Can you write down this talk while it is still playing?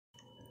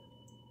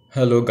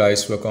Hello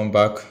guys, welcome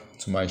back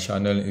to my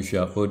channel. If you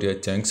are old here,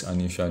 thanks,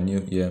 and if you are new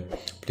here,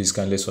 please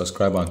kindly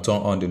subscribe and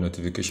turn on the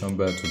notification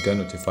bell to get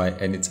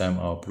notified anytime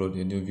I upload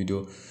a new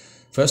video.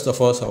 First of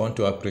all, I want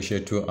to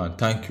appreciate you and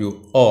thank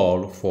you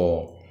all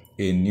for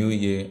a new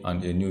year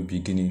and a new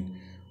beginning,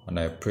 and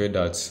I pray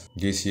that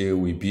this year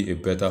will be a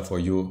better for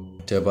you.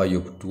 Whatever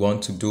you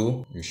want to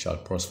do, it shall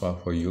prosper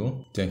for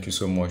you. Thank you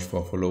so much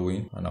for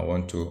following, and I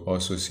want to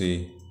also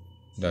say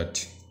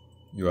that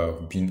you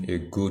have been a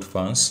good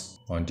fans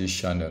on this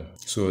channel.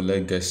 So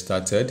let's get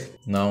started.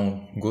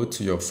 Now go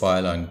to your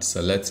file and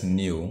select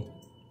new.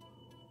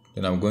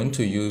 Then I'm going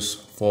to use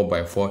 4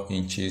 by 4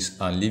 inches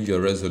and leave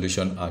your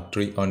resolution at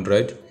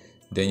 300.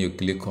 Then you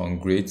click on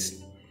grade.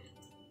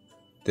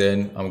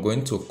 Then I'm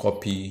going to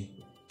copy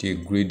the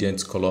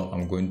gradient color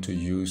I'm going to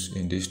use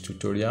in this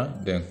tutorial.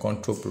 Then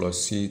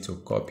Ctrl+C to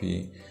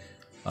copy,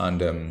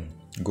 and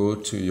go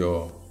to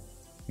your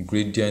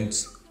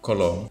gradient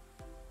color.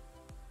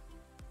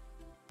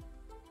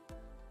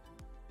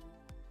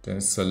 Then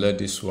select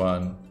this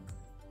one,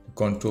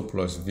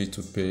 Ctrl+V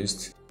to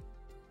paste.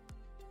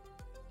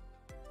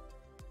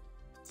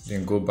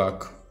 Then go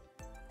back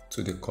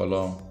to the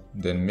color,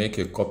 then make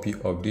a copy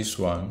of this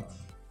one.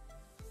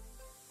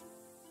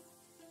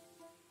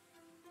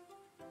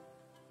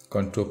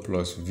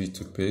 Ctrl+V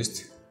to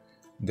paste.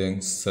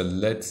 Then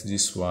select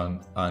this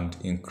one and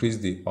increase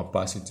the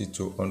opacity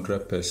to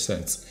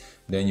 100%.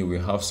 Then you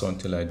will have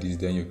something like this.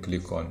 Then you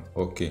click on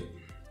OK.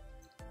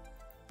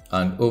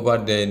 And over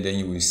there, then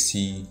you will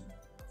see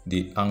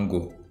the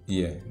angle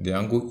here. The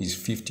angle is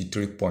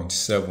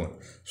 53.7.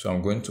 So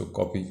I'm going to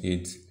copy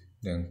it,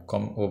 then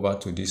come over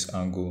to this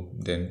angle,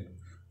 then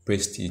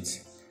paste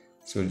it,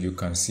 so you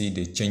can see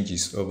the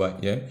changes over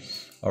here.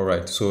 All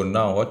right, so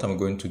now what I'm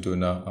going to do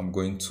now, I'm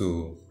going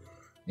to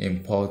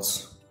import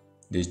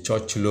the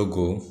church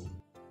logo.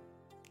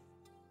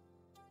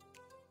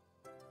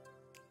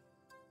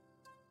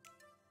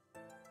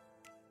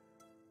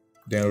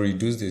 Then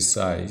reduce the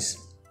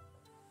size.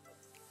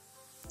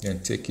 Then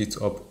take it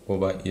up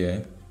over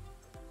here.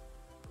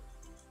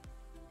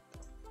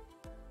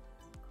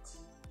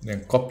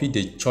 Then copy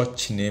the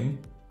church name.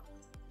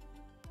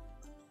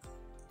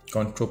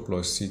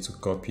 Ctrl+C to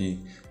copy.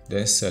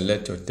 Then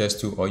select your text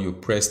tool, or you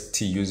press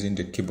T using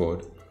the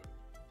keyboard.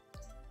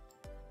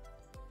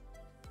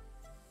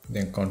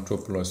 Then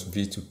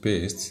Ctrl+V to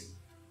paste.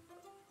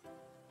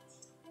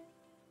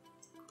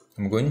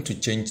 I'm going to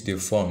change the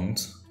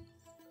font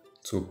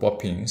to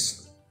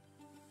Poppins.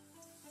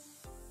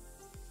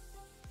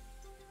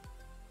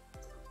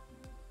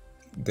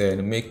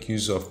 Then make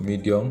use of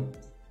medium,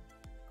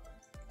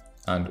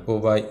 and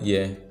over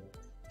here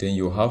then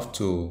you have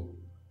to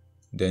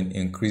then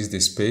increase the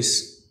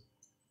space,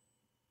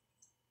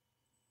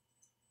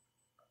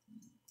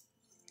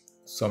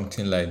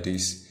 something like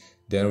this.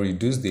 Then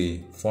reduce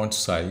the font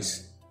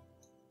size.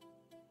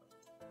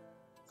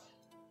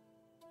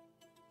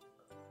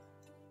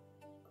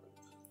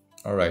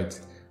 All right,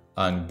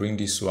 and bring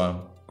this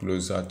one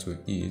closer to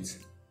it.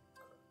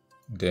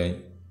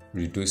 Then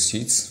reduce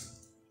it.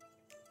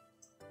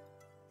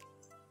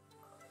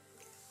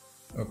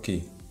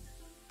 Okay,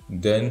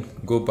 then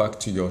go back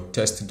to your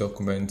text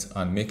document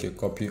and make a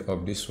copy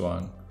of this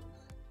one.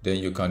 Then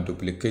you can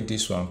duplicate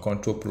this one,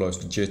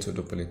 Ctrl+J to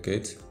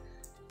duplicate.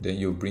 Then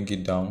you bring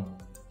it down.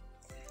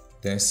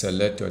 Then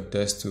select your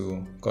text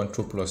to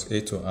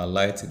Ctrl+A to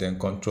highlight, then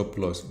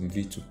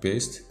Ctrl+V to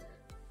paste.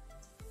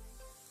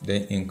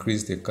 Then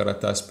increase the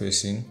character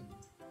spacing,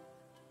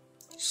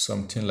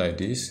 something like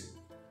this.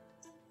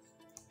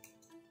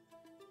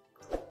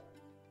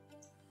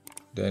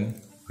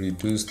 Then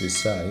reduce the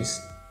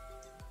size.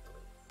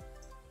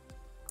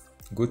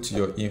 Go to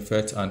your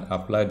effect and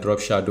apply drop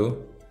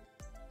shadow.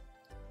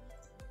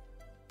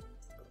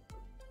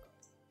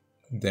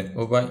 Then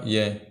over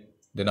here,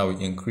 then I will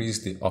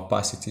increase the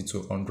opacity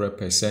to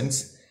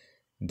 100%.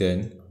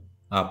 Then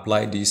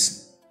apply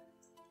these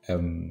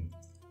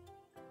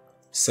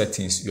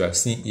settings. You are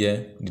seeing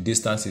here, the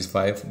distance is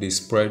 5, the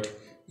spread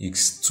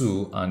is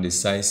 2, and the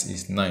size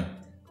is 9.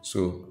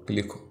 So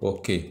click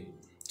OK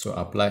to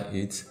apply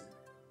it.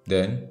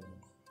 Then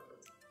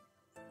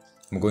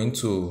I'm going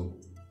to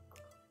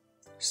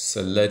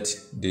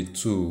select the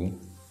tool,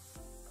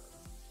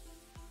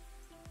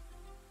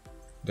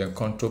 then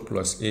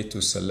Ctrl+A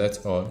to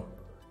select all,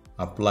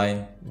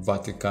 apply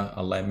vertical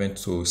alignment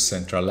to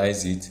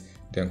centralize it,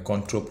 then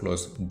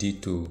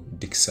Ctrl+D to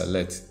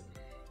deselect.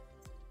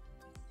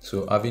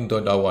 So having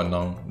done that one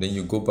now, then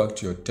you go back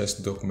to your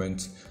text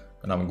document,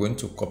 and I'm going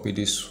to copy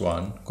this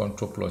one,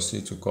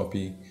 Ctrl+C to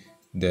copy,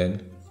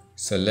 then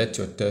select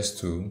your text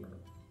tool.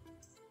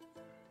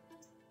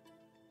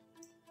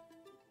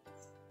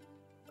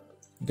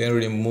 Then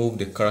remove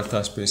the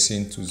character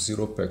spacing to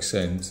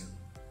 0%,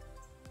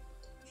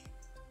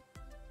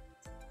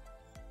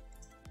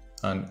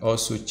 and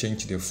also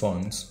change the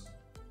font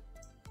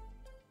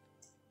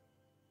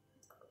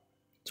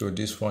to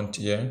this font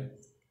here.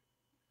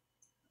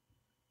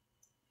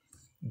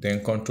 Then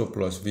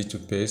Ctrl+V to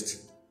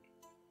paste.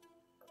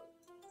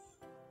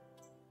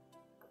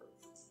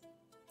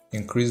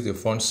 increase the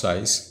font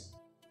size.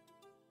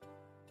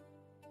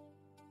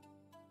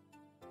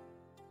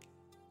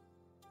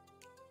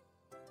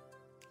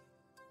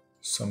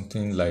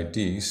 Something like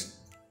this.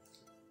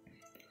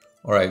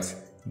 Alright,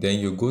 then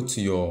you go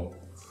to your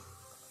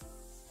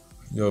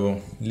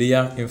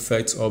layer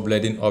effect or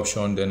blending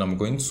option. Then I'm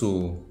going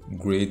to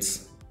create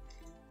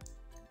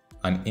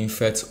an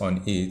effect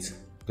on it.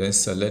 Then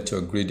select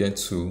your gradient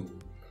tool,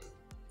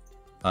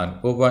 and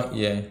over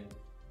here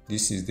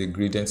this is the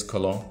gradient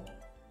color,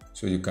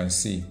 so you can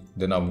see.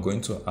 Then I'm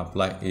going to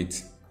apply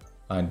it,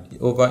 and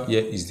over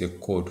here is the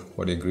code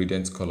for the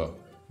gradient color.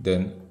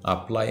 Then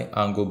apply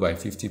angle by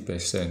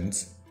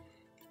 50%.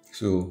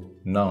 So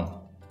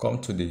now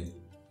come to the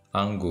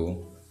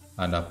angle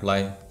and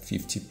apply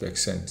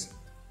 50%.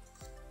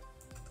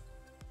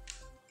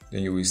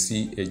 Then you will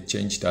see a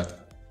change that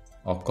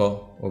occur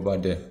over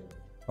there.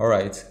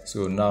 Alright,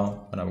 so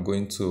now, and I'm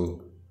going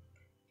to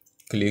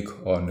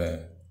click on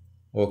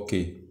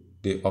OK.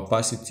 The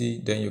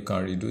opacity, then you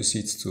can reduce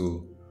it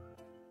to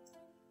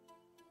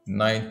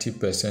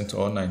 90%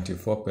 or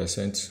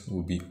 94%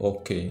 will be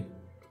okay.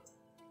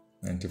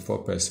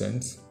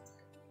 94%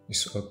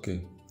 is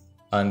okay.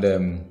 And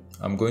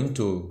I'm going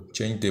to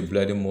change the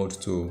blending mode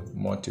to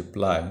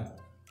multiply.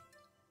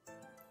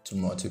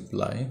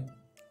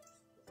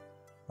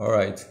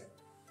 Alright,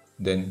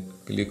 then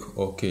click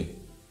OK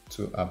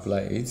to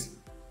apply it.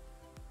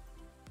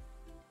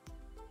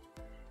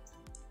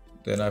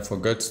 Then I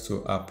forgot to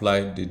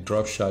apply the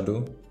drop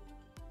shadow.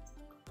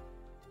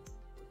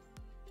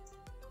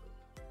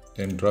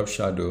 Then drop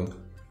shadow.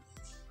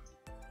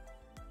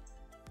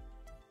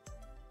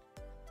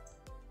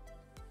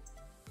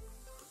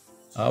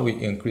 I will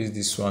increase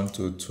this one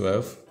to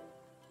 12.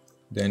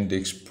 Then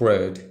the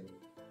spread,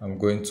 I'm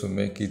going to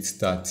make it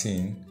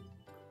 13,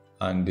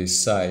 and the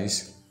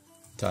size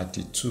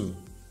 32.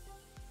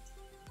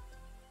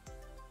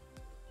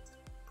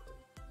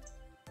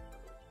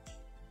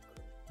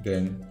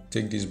 Then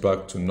take this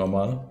back to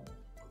normal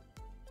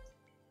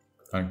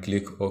and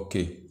click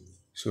OK.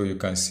 So you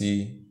can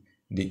see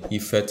the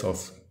effect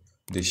of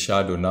the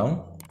shadow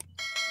now.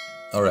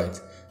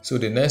 Alright, so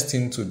the next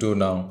thing to do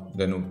now,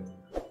 then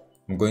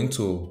I'm going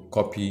to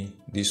copy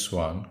this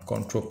one,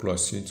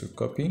 Ctrl+C to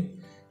copy,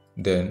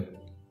 then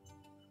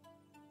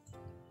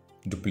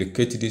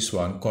duplicate this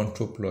one,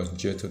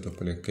 Ctrl+J to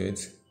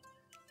duplicate.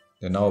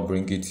 Then I'll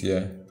bring it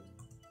here,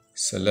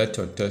 select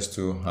your text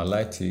to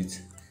highlight it,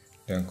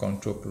 then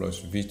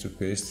Ctrl+V to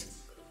paste.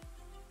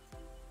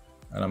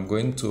 And I'm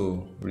going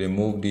to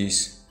remove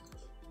this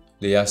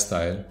layer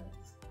style.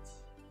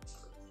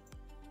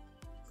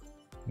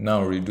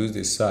 Now reduce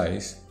the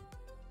size.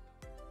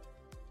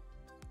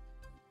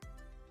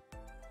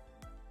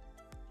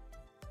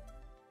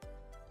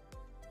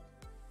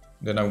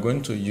 Then I'm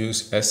going to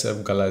use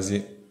SF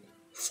Galaxy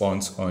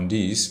font on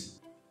this.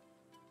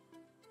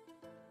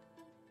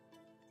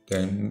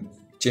 Then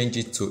change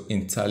it to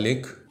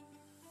italic.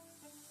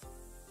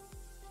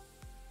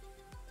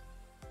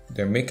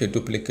 Then make a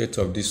duplicate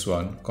of this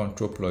one,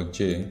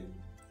 Ctrl+J.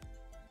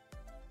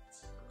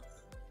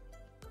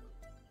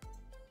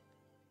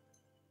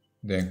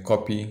 Then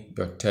copy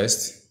your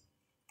text.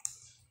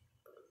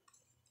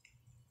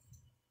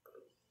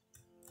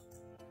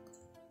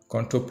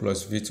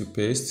 Ctrl+V to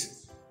paste.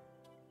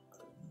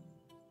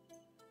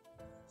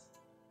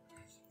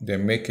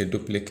 Then make a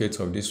duplicate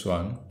of this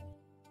one.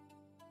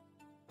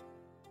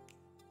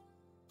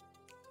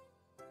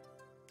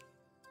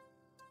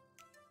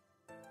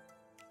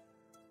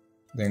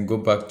 Then go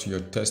back to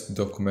your text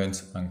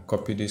document and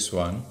copy this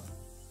one.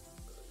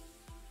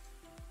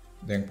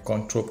 Then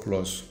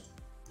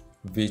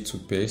Ctrl+V to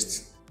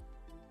paste.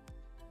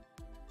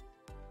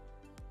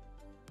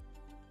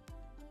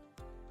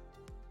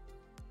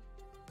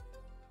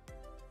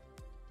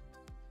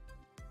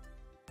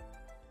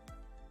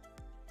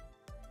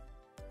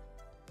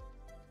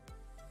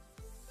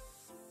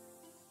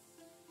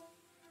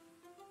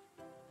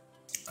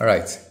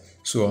 Alright,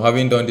 so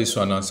having done this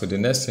one now, so the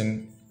next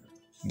thing,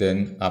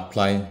 then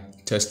apply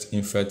text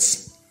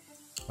effects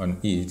on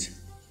it.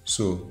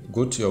 So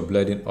go to your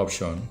blending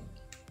option,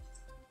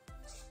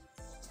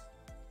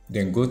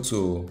 then go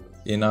to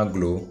inner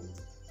glow,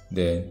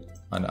 then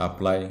and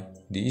apply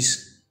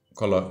this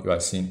color you are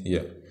seeing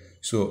here.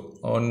 So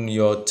on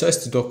your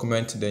text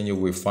document, then you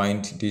will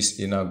find this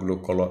inner glow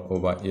color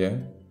over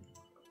here,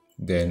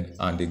 then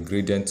and the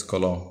gradient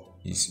color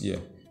is here.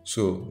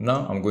 So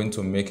now I'm going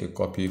to make a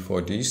copy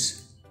for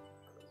this.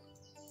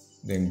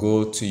 Then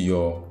go to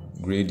your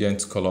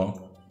gradient color,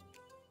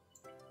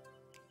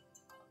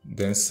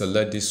 then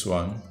select this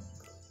one,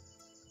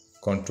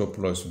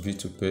 Ctrl+V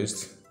to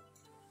paste,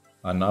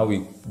 and now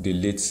we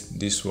delete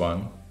this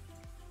one,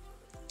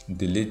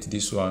 delete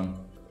this one,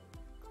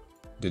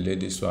 delete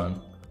this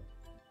one,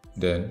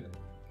 then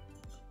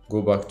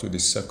go back to the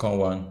second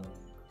one,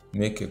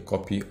 make a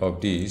copy of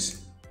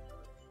this,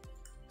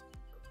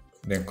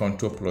 then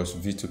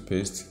Ctrl+V to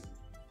paste.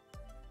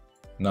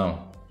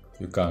 Now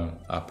you can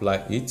apply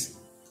it.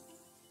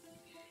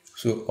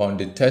 So on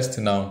the text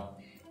now,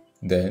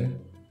 then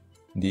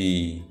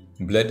the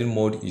blending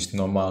mode is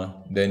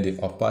normal, then the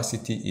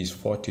opacity is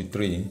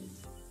 43,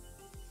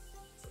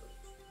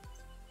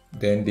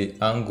 then the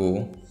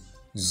angle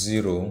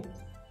 0,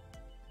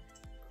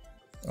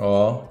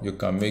 or you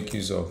can make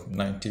use of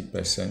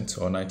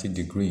 90% or 90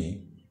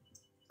 degree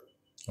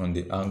on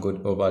the angle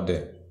over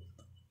there.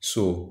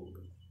 So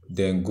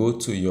then go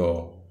to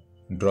your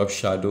drop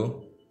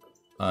shadow,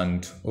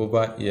 and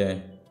over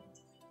here,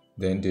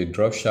 then the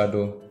drop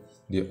shadow,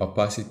 the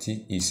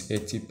opacity is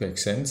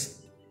 80%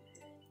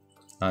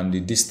 and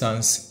the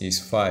distance is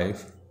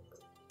 5,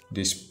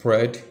 the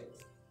spread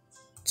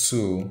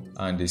 2,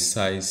 and the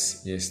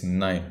size is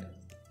 9.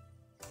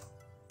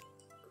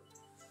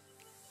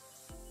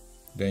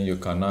 Then you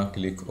can now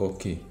click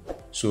OK.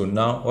 So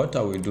now what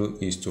I will do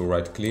is to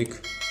right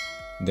click,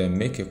 then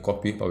make a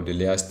copy of the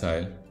layer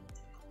style,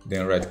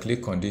 then right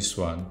click on this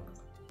one,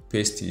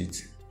 paste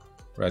it,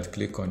 right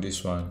click on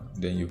this one,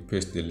 then you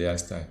paste the layer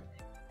style.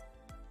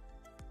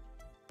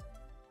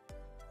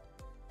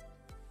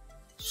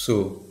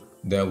 So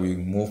then we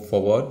move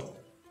forward.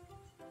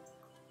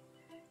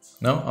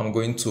 Now I'm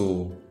going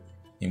to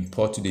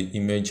import the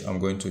image I'm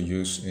going to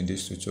use in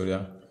this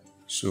tutorial.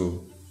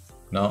 So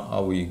now I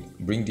will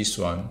bring this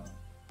one,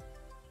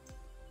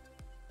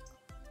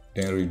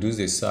 then reduce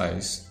the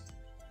size,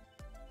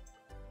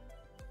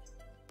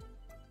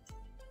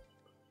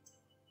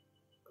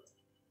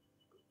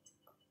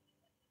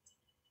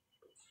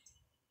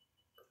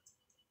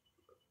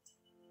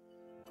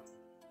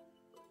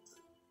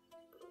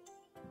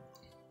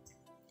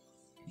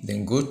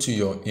 then go to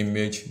your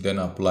image, then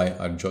apply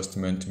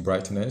adjustment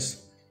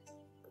brightness,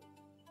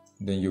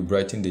 then you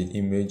brighten the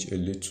image a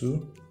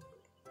little,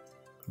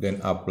 then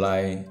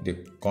apply the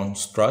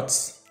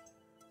contrast,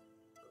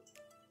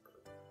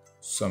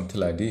 something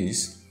like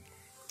this,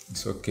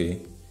 it's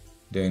okay.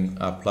 Then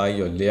apply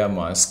your layer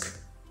mask,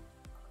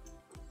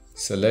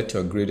 select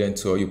your gradient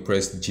tool, you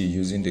press G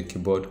using the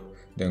keyboard,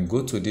 then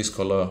go to this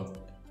color,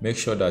 make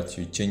sure that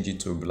you change it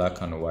to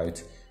black and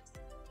white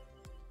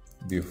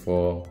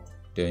before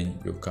then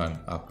you can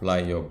apply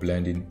your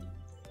blending.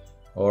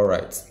 All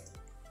right,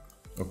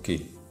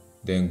 okay,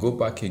 then go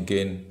back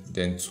again,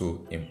 then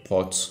to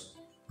import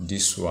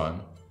this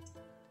one,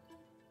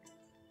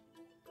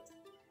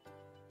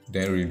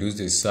 then reduce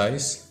the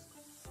size,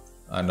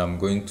 and I'm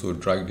going to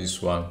drag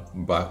this one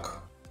back.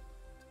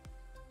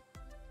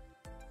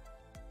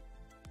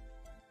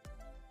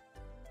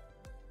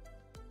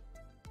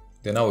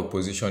 Then I will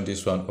position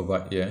this one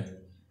over here,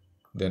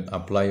 then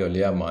apply your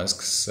layer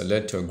mask,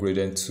 select your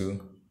gradient tool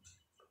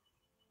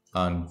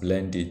and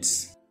blend it.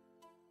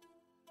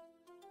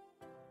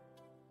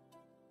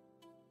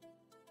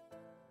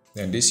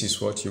 Then this is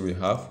what you will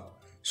have.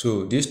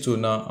 So this tool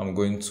now, I'm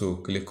going to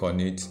click on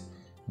it,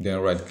 then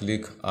right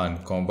click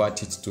and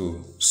convert it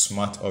to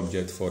smart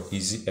object for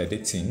easy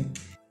editing.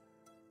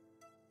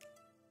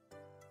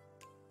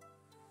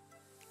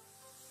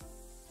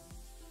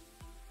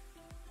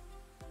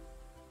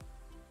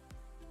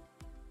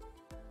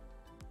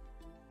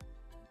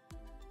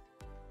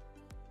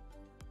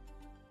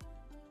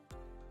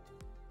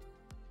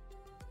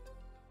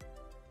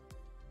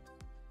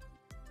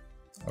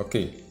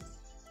 Okay,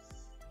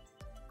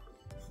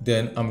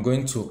 then I'm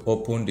going to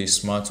open the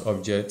smart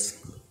object,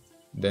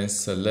 then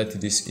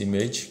select this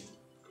image.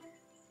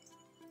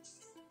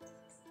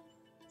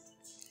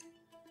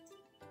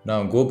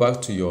 Now go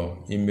back to your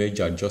image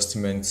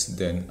adjustments,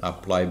 then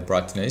apply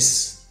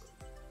brightness,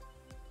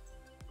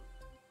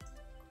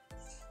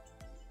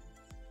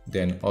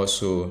 then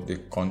also the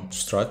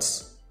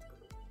contrast,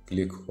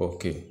 click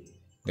OK.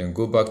 Then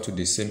go back to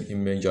the same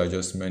image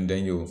adjustment,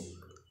 then you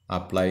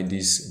apply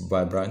this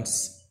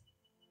vibrance.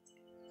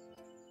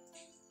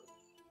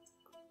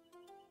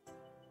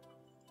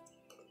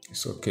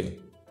 It's okay.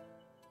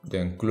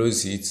 Then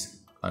close it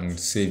and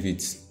save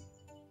it.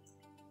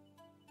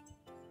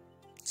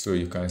 So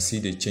you can see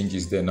the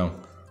changes there now.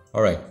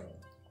 All right.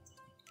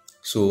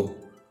 So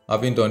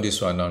having done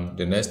this one now,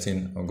 the next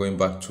thing, I'm going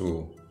back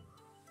to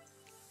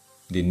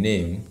the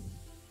name,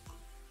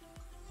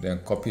 then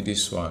copy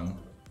this one,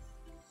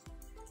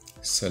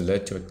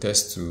 select your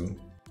text tool,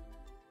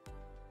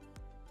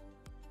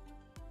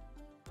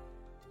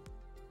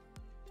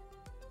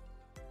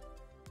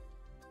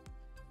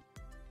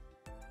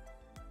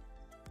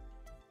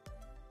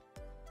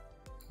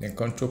 then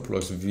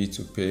Ctrl+V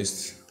to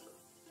paste.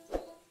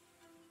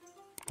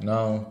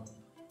 Now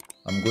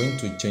I'm going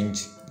to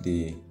change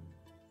the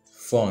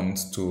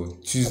font to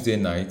Tuesday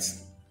night,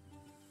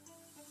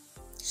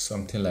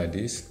 something like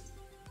this.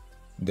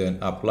 Then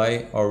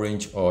apply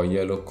orange or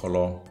yellow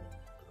color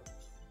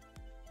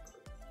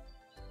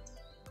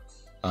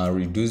and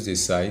reduce the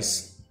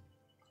size.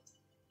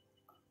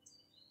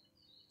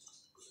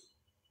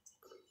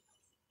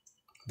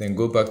 Then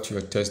go back to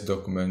your text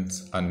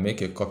document and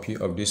make a copy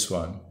of this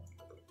one.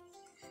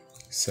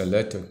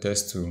 Select your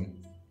text tool,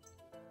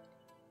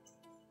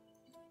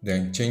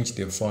 then change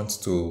the font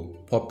to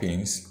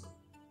POPPINS,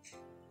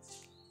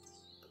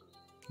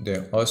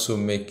 then also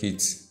make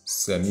it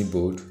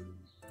semi-bold,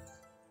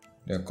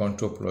 then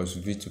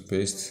Ctrl+V to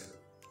paste,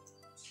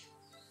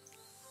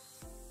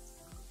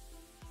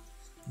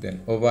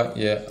 Then over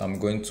here I'm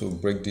going to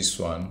break this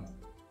one,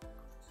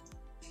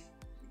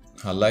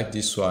 highlight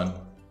this one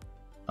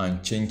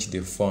and change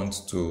the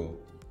font to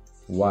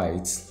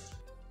white.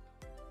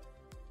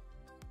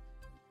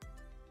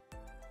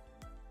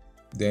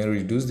 Then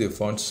reduce the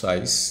font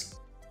size.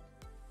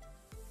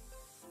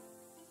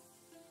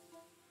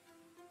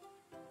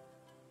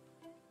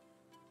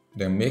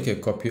 Then make a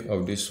copy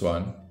of this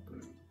one.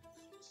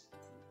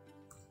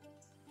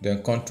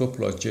 Then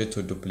Ctrl+J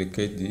to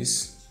duplicate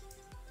this.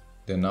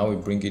 Then now we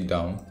bring it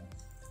down.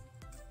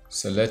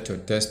 Select your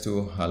text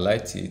to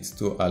highlight it.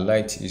 To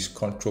highlight is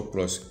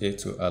Ctrl+A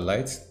to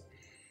highlight.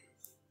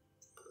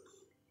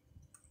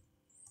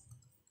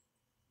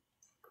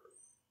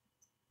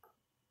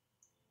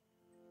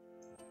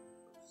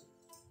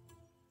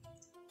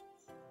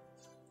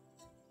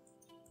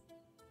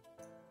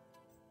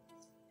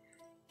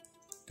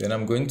 Then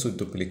I'm going to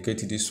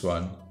duplicate this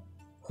one.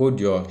 Hold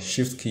your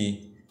Shift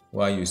key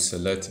while you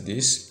select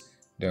this.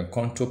 Then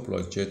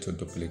Ctrl+J to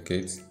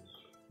duplicate.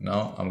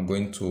 Now I'm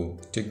going to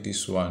take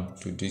this one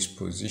to this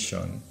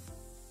position.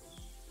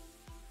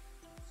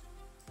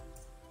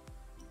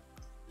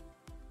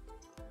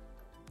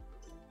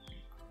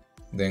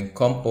 Then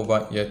come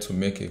over here to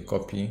make a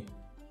copy.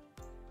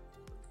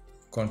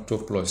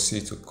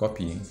 Ctrl+C to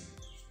copy.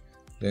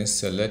 Then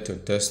select your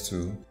text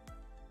tool.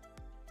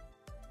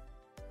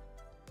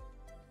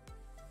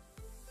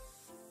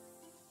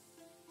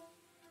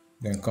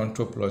 Then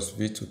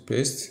Ctrl+V to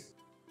paste.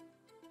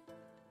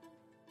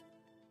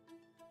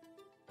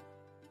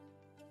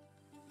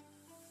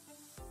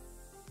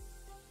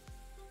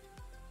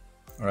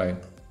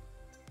 Alright.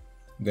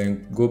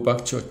 Then go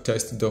back to your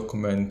text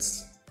document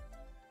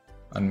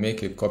and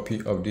make a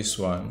copy of this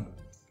one.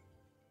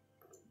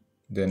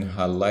 Then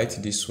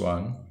highlight this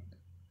one.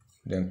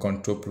 Then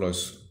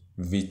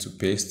Ctrl+V to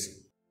paste.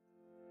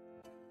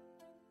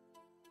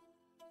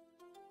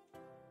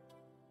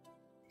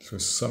 So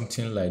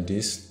something like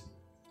this.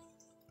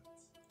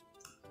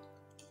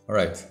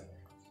 Alright,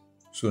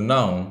 so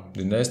now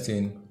the next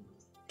thing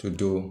to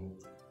do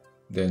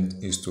then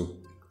is to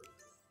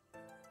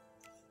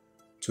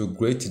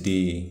create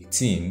the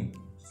theme.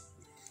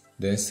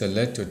 Then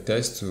select your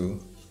text tool,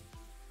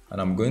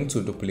 and I'm going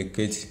to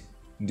duplicate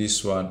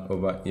this one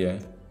over here,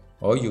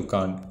 or you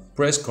can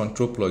press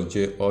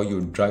Ctrl+J or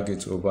you drag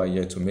it over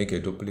here to make a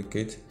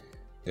duplicate.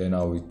 Then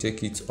I will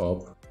take it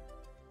up.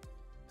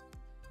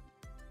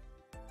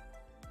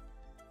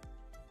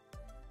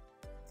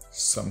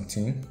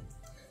 Something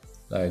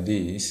like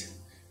this.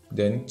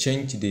 Then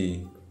change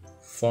the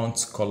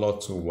font color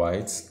to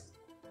white.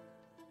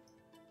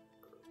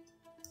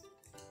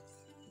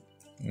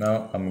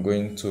 Now I'm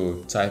going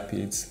to type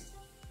it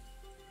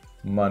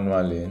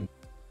manually.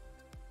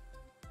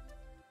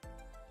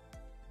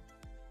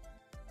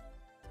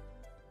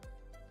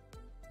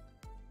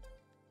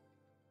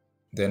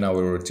 Then I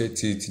will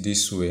rotate it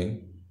this way.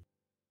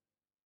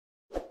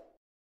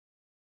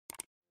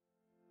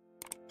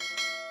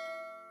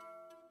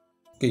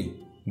 Okay,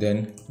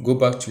 then go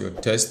back to your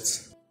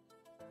text.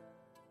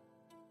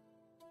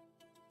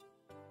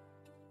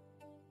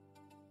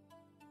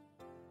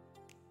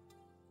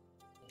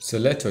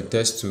 Select your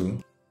text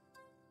tool.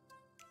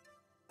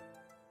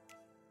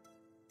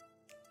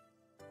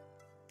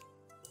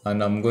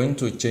 And I'm going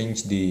to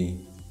change the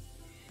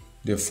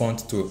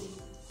font to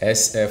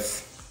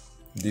SF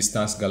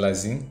Distance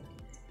Galaxy.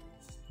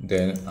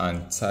 Then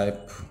and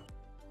type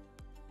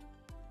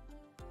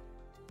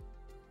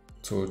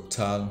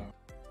total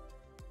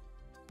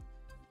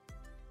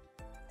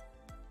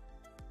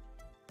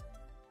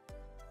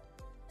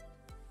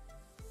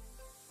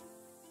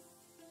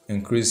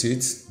increase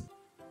it.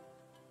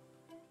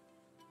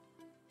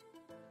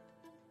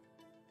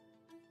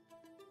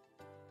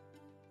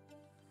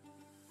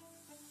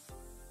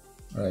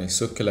 Alright,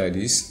 it's okay like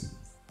this.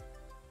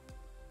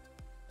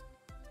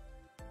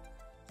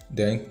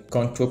 Then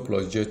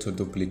Ctrl+J to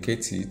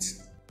duplicate it.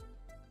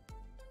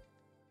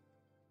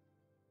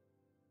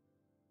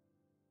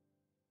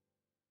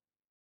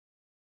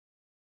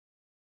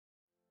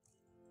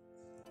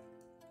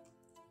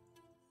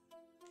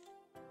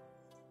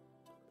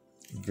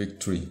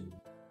 Victory.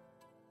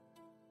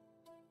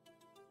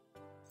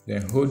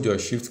 Then hold your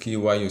Shift key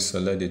while you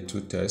select the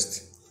two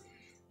text.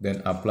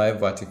 Then apply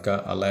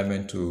vertical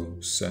alignment to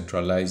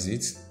centralize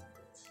it.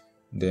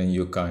 Then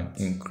you can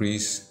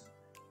increase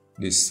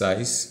the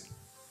size.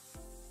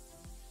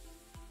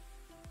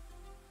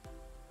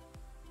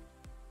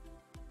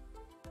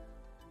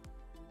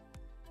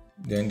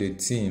 Then the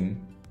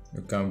theme,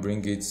 you can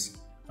bring it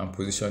and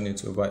position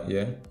it over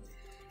here.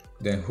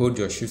 Then hold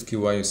your Shift key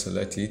while you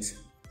select it.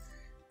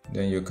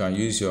 Then you can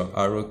use your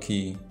arrow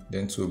key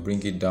then to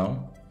bring it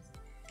down.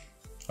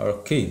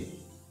 Okay,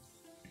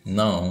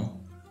 now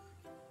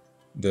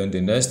then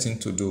the next thing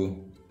to do,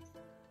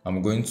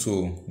 I'm going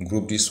to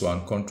group this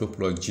one,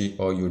 Ctrl+G,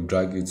 or you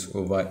drag it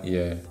over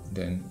here,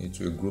 then it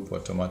will group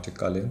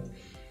automatically.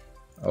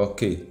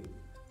 Okay,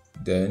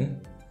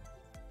 then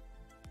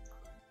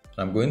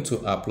I'm going to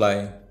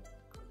apply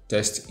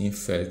text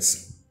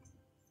effects.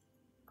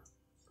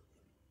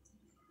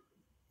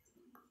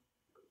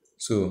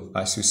 So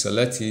as you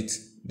select it,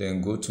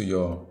 then go to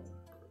your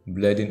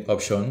blending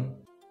option.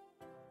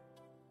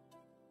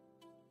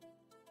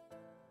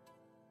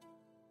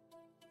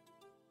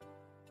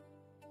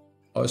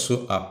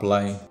 Also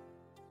apply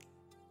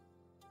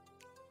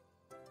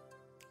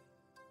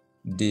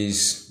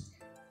this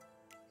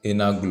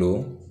inner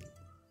glow,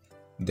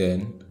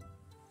 then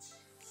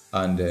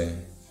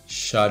and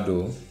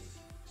shadow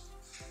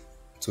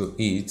to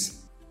it.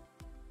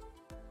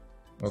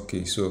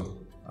 Okay, so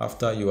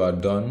after you are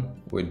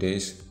done with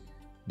this,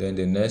 then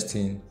the next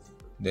thing,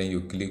 then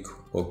you click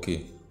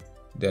OK.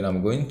 Then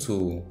I'm going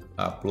to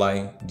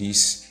apply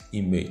this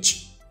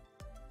image.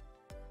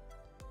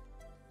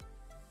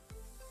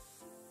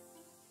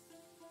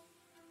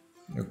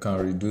 You can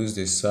reduce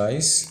the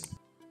size.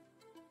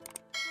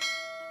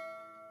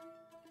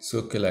 It's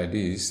okay like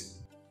this.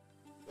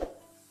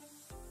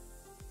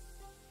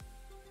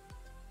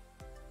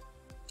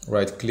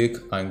 Right click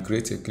and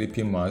create a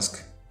clipping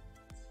mask.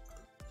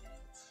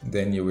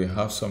 Then you will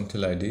have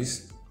something like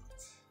this.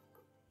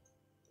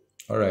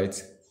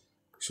 Alright,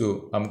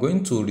 so I'm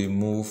going to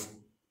remove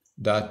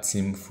that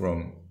theme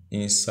from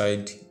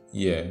inside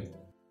here.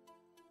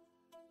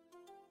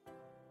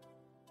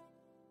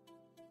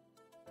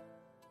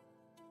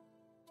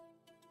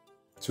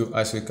 So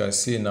as you can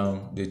see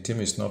now, the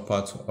theme is not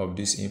part of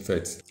this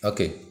effect.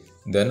 Okay,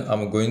 then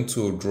I'm going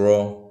to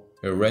draw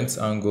a rent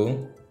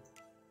angle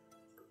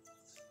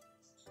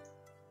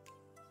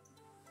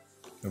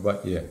over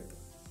here.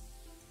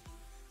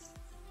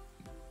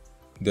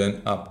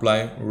 Then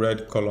apply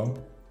red color.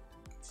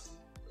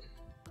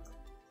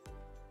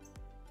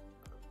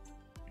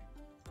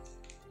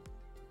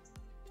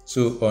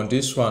 So on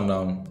this one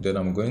now, then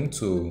I'm going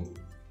to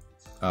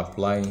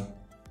apply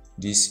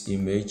this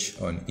image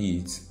on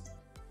it.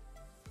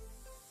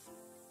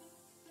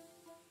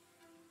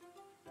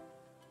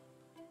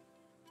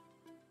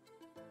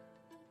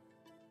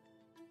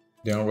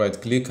 Then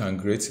right click and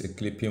create a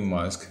clipping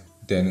mask.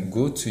 Then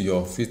go to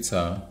your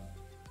filter,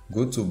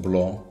 go to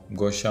blur,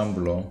 Gaussian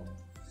blur.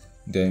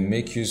 Then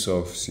make use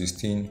of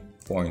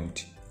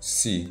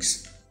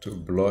 16.6 to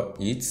blur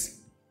it.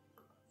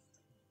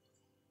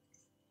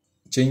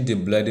 Change the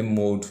blending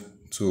mode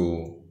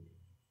to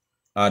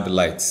add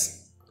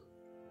lights.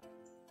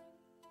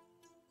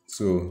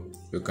 So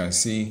you can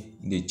see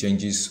the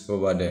changes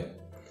over there.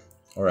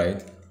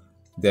 Alright.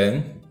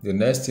 Then the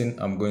next thing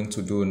I'm going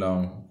to do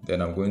now,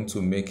 then I'm going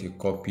to make a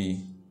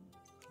copy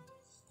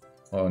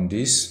on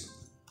this.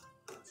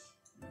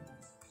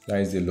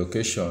 That is the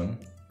location.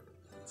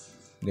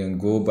 Then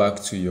go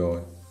back to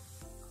your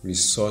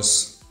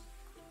resource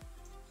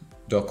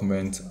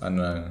document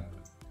and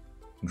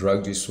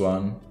drag this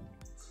one,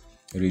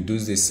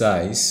 reduce the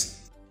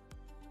size.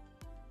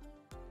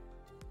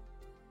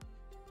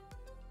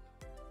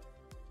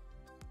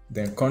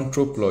 Then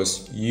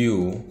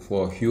Ctrl+U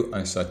for hue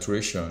and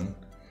saturation.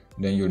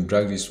 Then you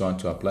drag this one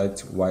to apply it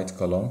white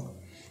color.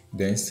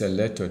 Then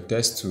select your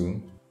text tool.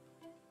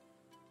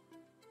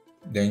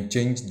 Then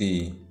change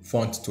the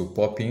font to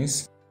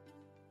POPPINS.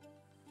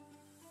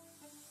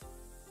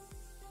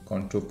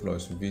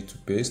 Ctrl+V to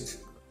paste.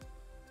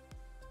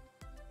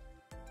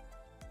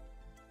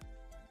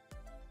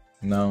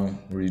 Now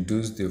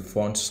reduce the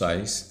font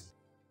size.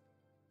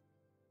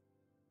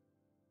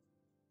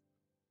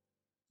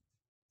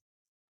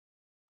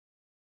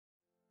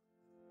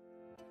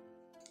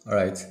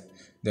 Alright,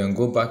 then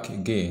go back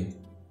again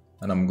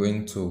and I'm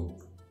going to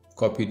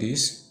copy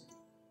this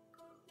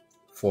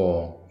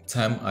for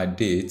time and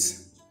date.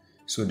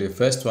 So the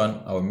first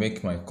one, I'll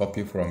make my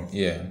copy from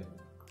here.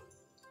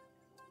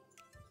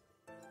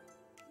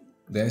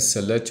 Then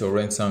select your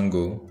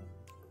rectangle,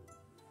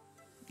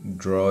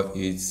 draw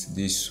it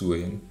this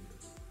way.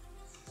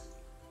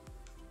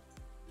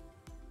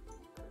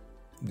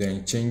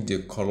 Then change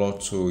the color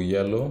to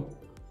yellow.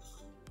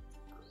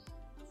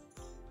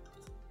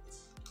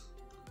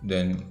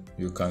 Then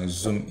you can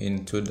zoom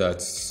into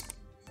that,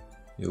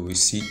 you will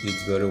see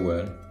it very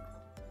well.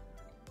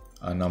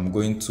 And I'm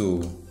going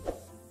to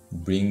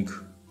bring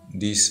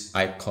this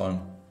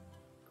icon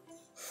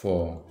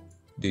for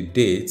the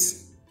date.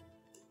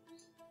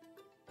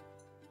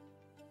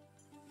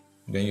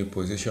 Then you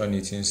position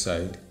it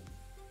inside.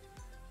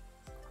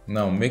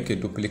 Now make a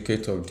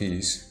duplicate of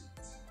this.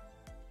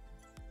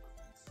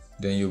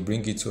 Then you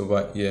bring it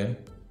over here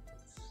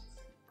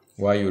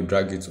while you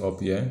drag it up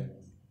here.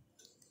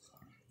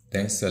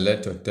 Then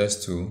select your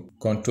text tool,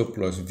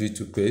 Ctrl+V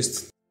to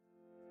paste.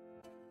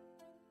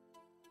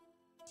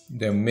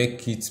 Then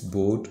make it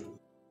bold.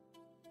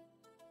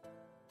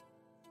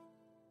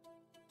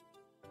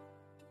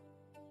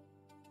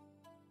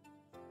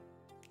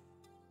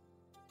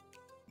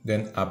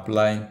 Then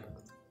apply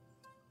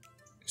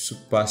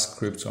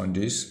superscript on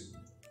this.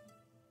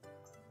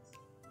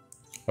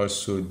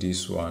 Also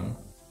this one.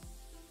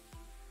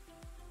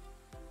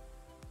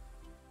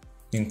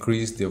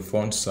 Increase the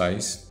font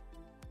size.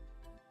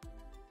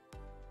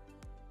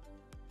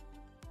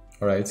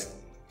 Alright.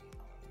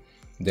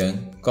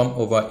 Then come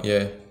over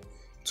here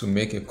to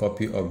make a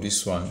copy of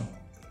this one.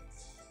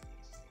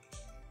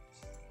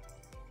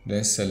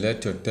 Then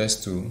select your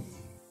text tool,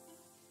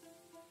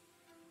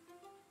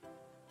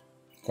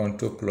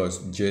 Ctrl plus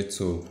J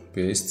to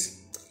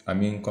paste,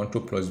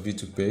 Ctrl plus V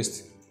to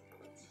paste.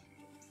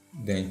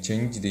 Then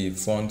change the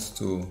font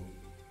to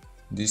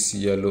this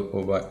yellow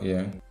over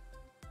here.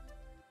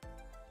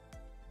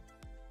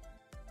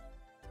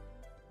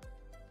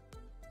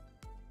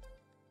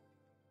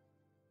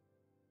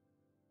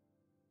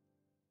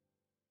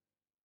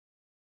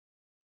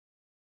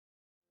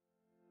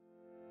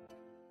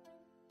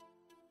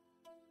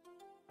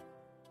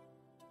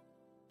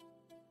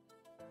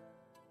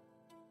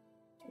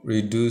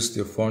 Reduce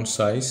the font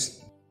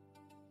size.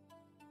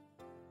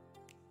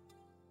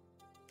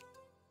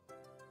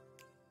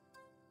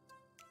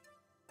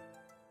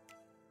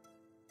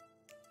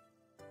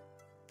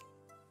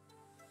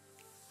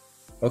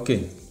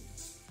 Okay,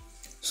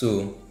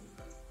 so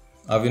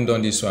having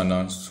done this one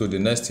now, so the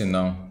next thing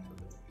now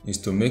is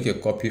to make a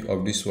copy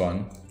of this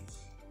one.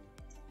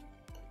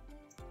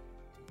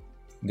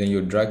 Then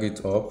you drag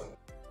it up.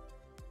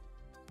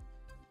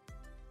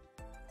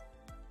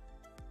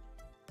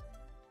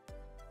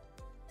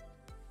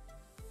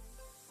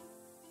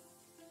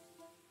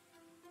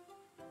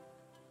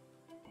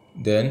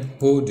 Then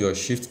hold your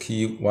shift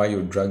key while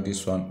you drag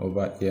this one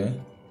over here.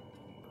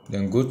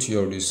 Then go to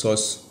your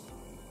resource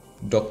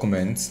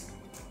document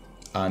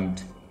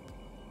and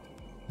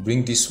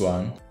bring this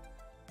one.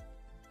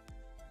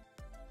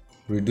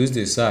 Reduce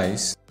the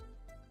size.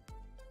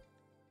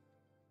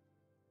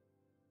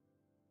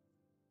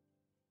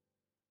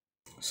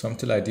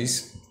 Something like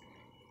this.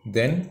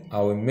 Then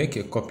I will make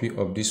a copy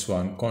of this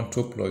one.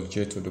 Ctrl plus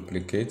J to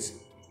duplicate.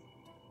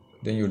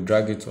 Then you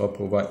drag it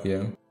up over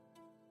here.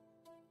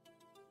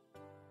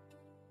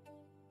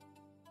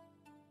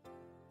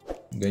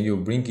 Then you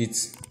bring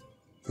it,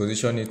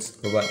 position it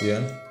over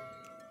here.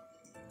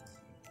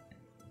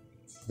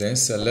 Then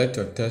select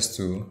your text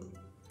tool,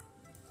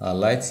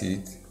 highlight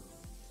it,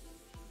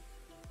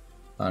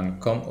 and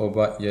come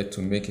over here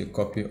to make a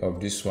copy of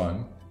this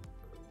one.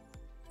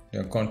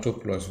 Then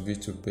Ctrl plus V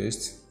to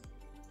paste.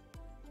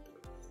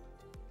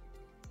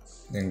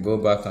 Then go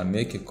back and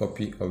make a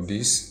copy of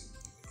this.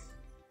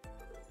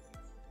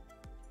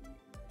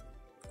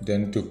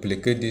 Then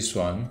duplicate this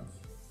one.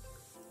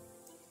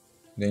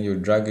 Then you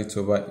drag it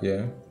over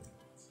here,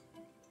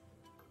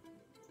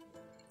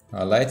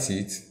 highlight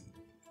it,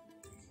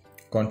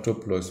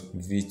 Ctrl plus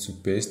V to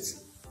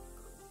paste.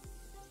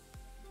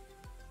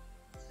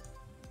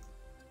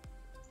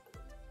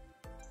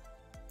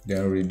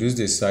 Then reduce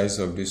the size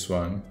of this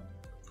one.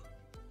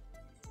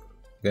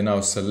 Then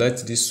I'll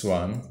select this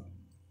one,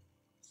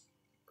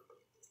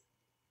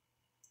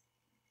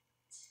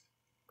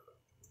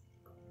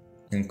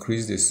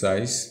 increase the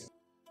size.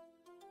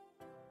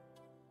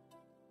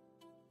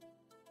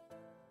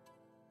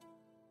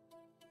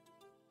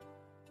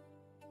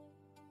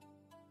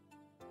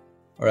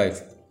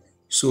 Alright,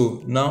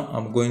 so now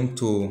I'm going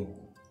to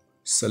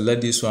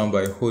select this one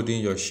by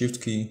holding your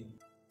shift key.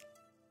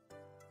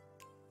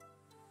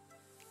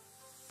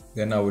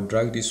 Then I will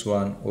drag this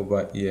one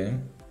over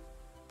here.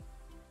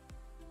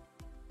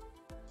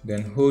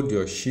 Then hold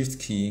your shift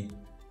key.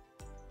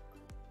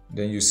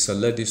 Then you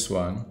select this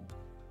one,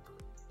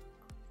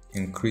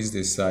 increase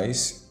the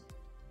size.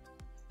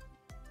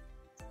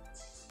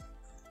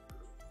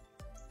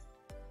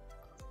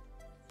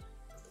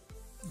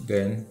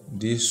 Then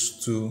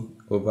these two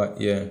over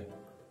here,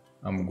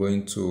 I'm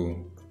going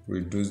to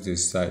reduce the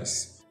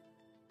size.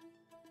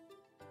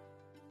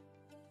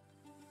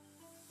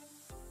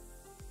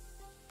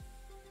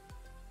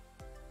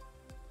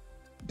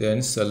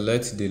 Then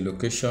select the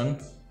location,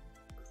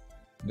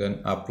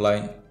 then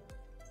apply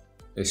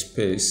a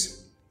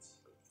space.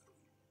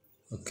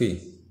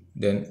 Okay,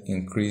 then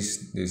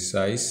increase the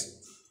size.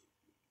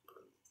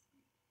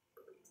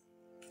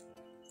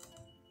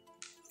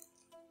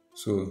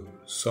 So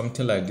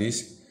something like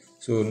this.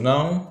 So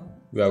now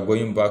we are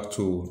going back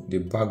to the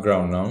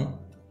background now.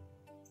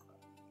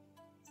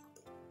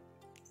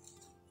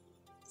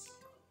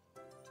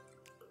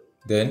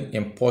 Then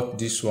import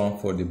this one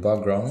for the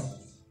background.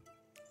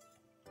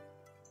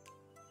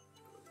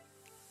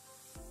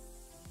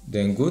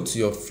 Then go to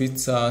your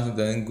filters,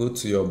 then go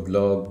to your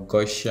blur,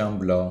 Gaussian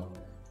blur,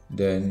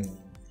 then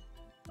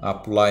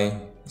apply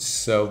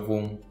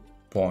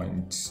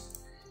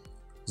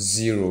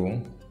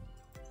 7.0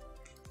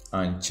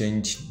 and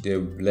change the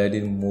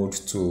blending mode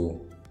to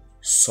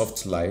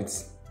soft light.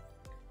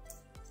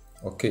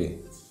 Okay,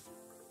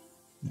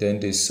 then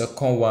the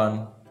second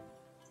one,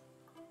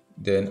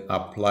 then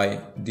apply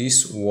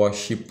this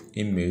worship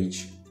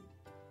image,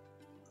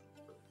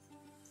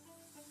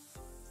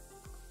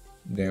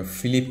 then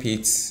flip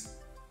it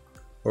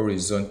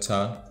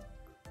horizontal,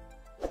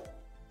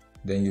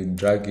 then you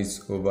drag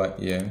it over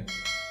here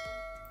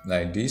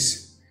like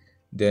this.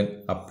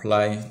 Then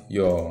apply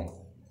your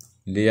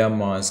layer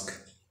mask,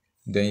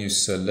 then you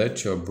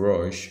select your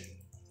brush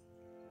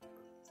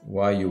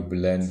while you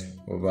blend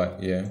over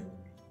here,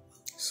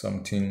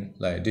 something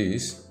like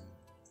this.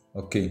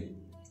 Okay,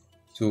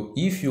 so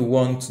if you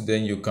want,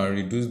 then you can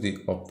reduce the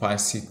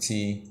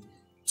opacity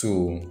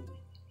to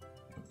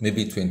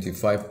maybe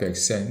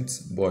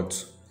 25%,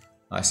 but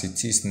as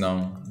it is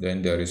now,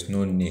 then there is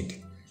no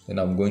need. Then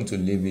I'm going to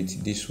leave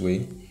it this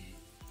way.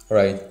 All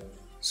right,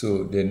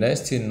 so the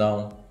next thing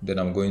now, then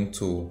I'm going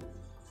to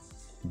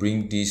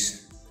bring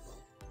this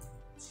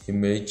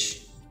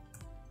image,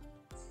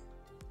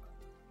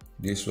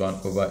 this one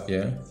over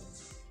here.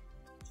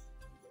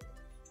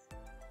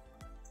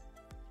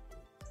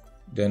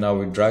 Then I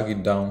will drag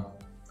it down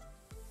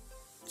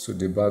to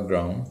the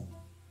background.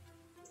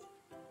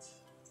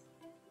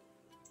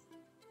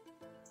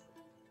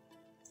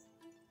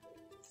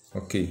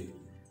 Okay,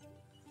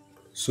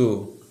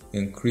 so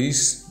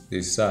increase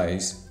the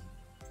size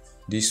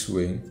this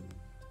way.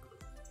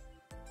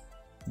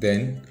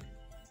 Then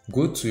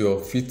go to your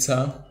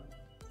filter,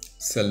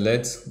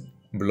 select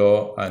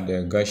blur and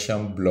then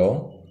Gaussian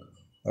blur.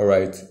 All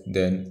right,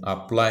 then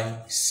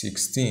apply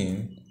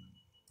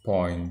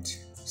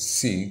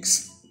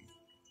 16.6.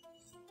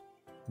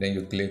 then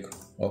you click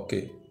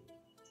OK.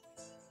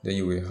 Then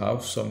you will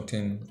have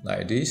something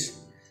like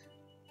this.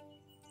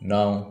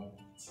 Now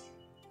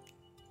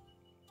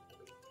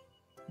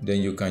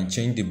then you can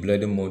change the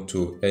blending mode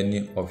to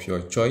any of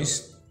your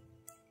choice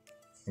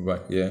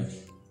right here.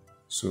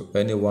 So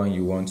anyone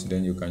you want,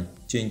 then you can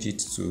change it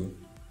to.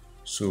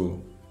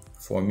 So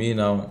for me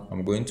now,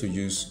 I'm going to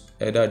use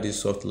either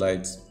this soft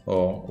light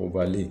or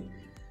overlay.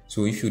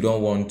 So if you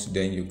don't want,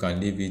 then you can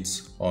leave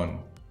it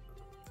on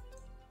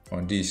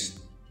this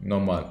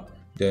normal.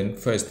 Then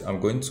first I'm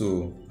going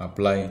to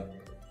apply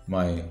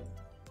my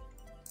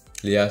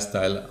layer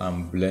style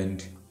and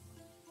blend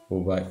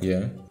over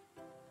here.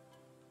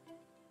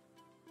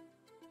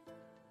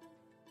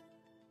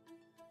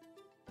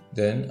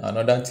 Then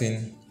another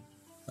thing,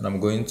 and I'm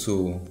going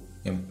to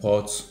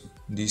import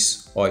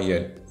this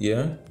oil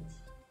here.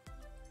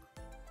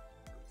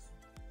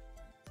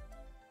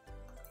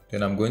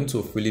 Then I'm going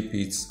to flip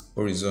it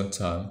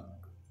horizontal,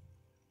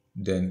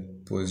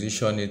 then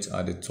position it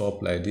at the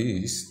top like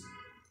this.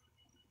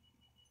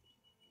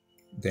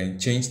 Then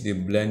change the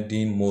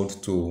blending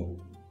mode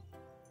to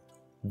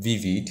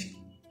vivid.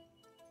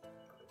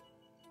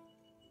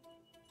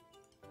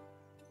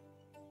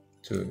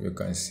 So you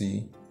can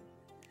see,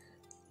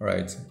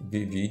 right,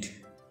 vivid.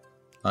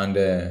 And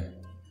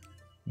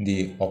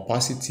the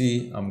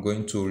opacity, I'm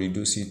going to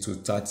reduce it to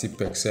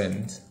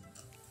 30%.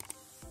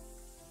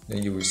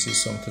 Then you will see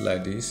something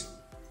like this.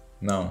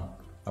 Now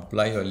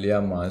apply your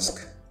layer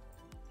mask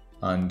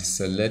and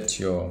select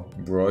your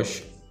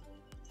brush.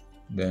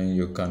 Then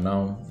you can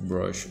now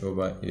brush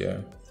over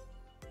here.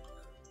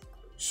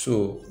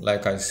 So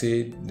like I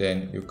said,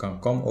 then you can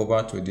come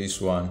over to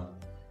this one,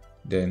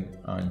 then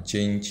and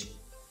change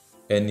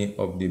any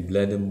of the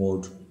blending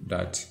mode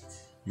that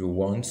you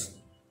want.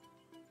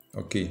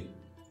 Okay,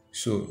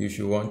 so if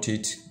you want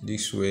it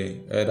this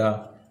way,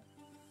 either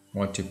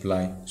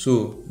multiply.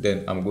 So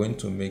then I'm going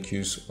to make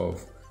use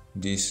of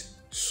this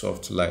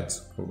soft light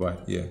over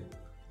here.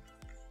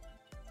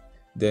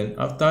 Then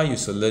after you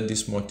select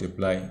this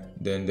multiply,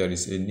 then there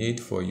is a need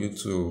for you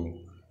to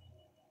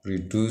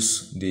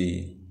reduce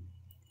the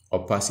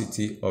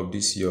opacity of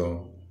this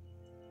your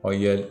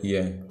oil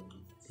here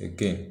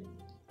again.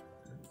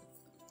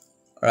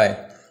 All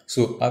right,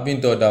 so having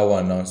done that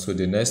one now, so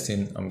the next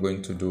thing I'm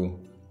going to do,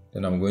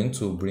 then I'm going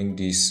to bring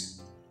this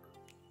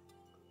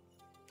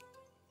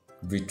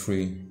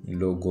victory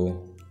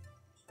logo.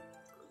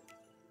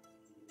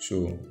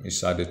 So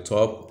it's at the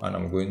top and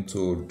I'm going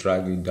to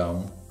drag it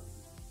down.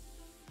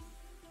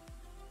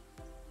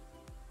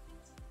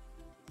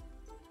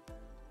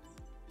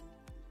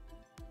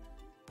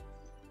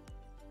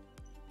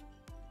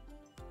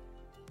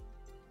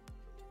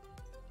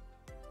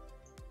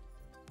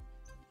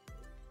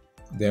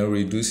 Then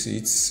reduce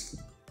it,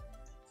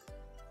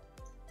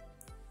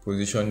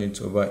 position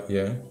it over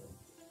here,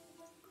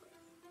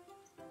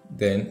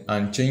 then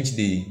and change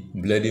the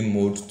blending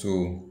mode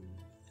to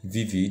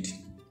vivid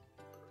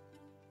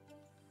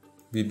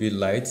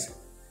light.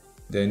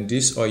 Then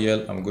this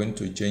oil, I'm going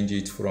to change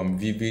it from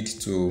vivid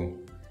to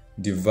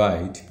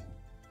divide.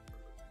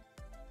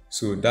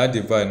 So that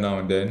divide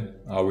now, then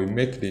I will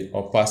make the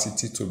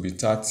opacity to be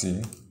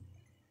 30.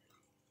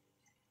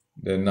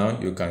 Then now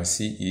you can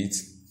see it.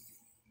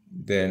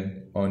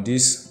 Then on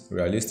this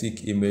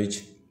realistic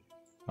image,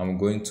 I'm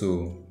going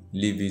to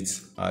leave it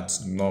at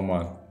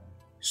normal.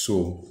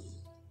 So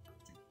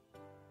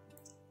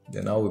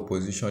then I will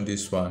position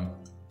this one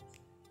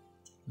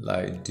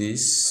like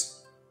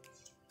this,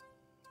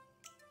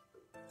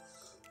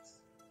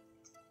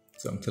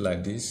 something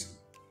like this.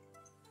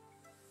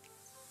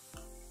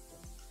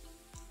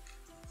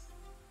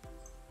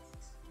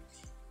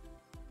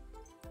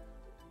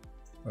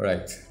 All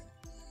right,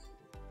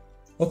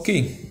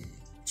 okay.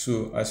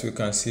 So as you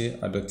can see,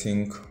 I don't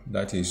think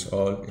that is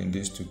all in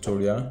this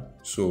tutorial.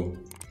 So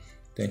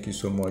thank you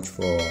so much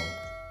for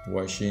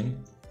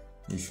watching.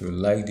 If you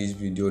like this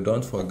video,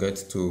 don't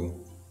forget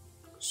to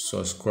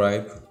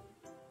subscribe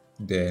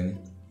then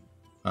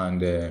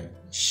and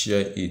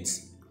share it.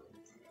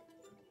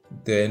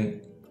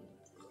 Then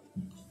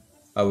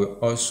I will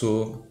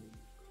also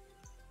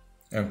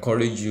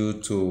encourage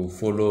you to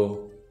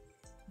follow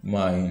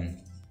my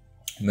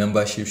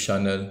membership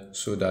channel,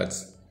 so that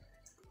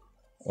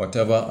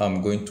whatever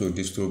I'm going to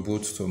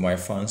distribute to my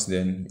fans,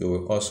 then you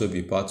will also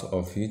be part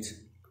of it.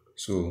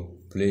 So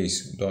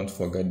please don't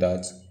forget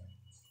that.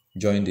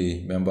 Join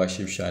the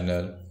membership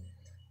channel.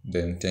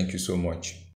 Then thank you so much.